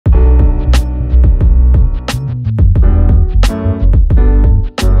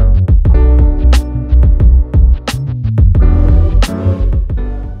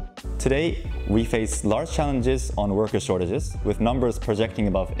Today, we face large challenges on worker shortages, with numbers projecting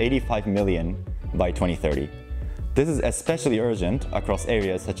above 85 million by 2030. This is especially urgent across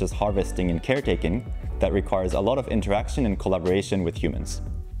areas such as harvesting and caretaking that requires a lot of interaction and collaboration with humans.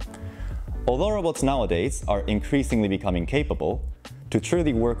 Although robots nowadays are increasingly becoming capable, to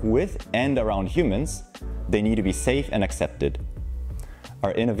truly work with and around humans, they need to be safe and accepted.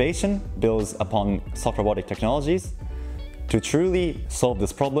 Our innovation builds upon soft robotic technologies to truly solve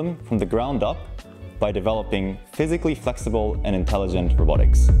this problem from the ground up by developing physically flexible and intelligent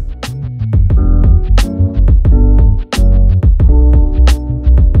robotics.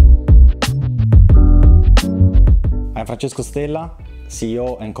 I'm Francesco Stella,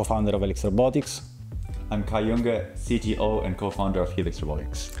 CEO and co-founder of Helix Robotics. I'm Junge, CTO and co-founder of Helix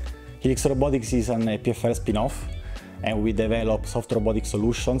Robotics. Helix Robotics is an PFR spin-off, and we develop soft robotic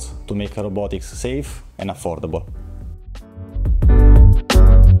solutions to make robotics safe and affordable.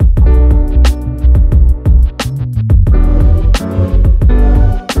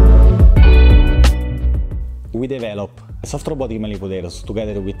 We develop soft robotic manipulators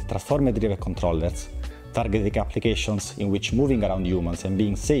together with transformer-driven controllers, targeting applications in which moving around humans and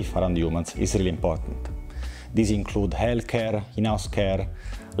being safe around humans is really important. These include healthcare, in-house care,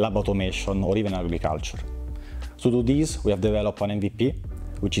 lab automation, or even agriculture. To do this, we have developed an MVP,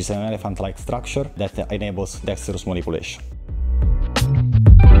 which is an elephant-like structure that enables dexterous manipulation.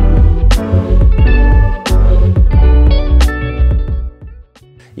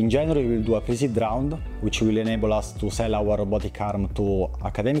 In January, we will do a pre-seed round, which will enable us to sell our robotic arm to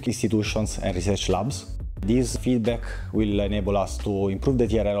academic institutions and research labs. This feedback will enable us to improve the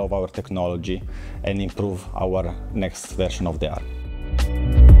TRL of our technology and improve our next version of the arm.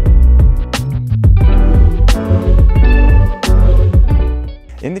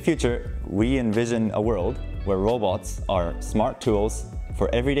 In the future, we envision a world where robots are smart tools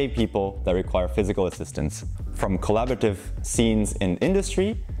for everyday people that require physical assistance, from collaborative scenes in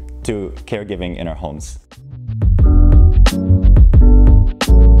industry to caregiving in our homes.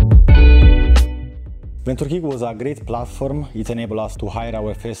 VentureKick was a great platform. It enabled us to hire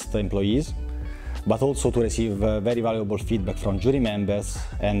our first employees, but also to receive very valuable feedback from jury members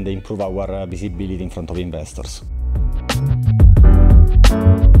and improve our visibility in front of investors.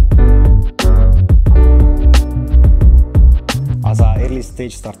 As an early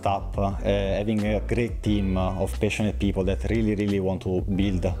stage startup, having a great team of passionate people that really want to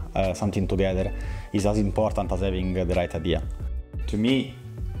build something together is as important as having the right idea. To me,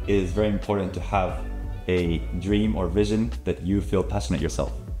 it is very important to have a dream or vision that you feel passionate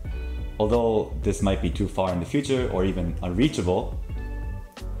yourself. Although this might be too far in the future or even unreachable,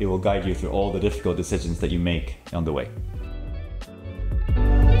 it will guide you through all the difficult decisions that you make on the way.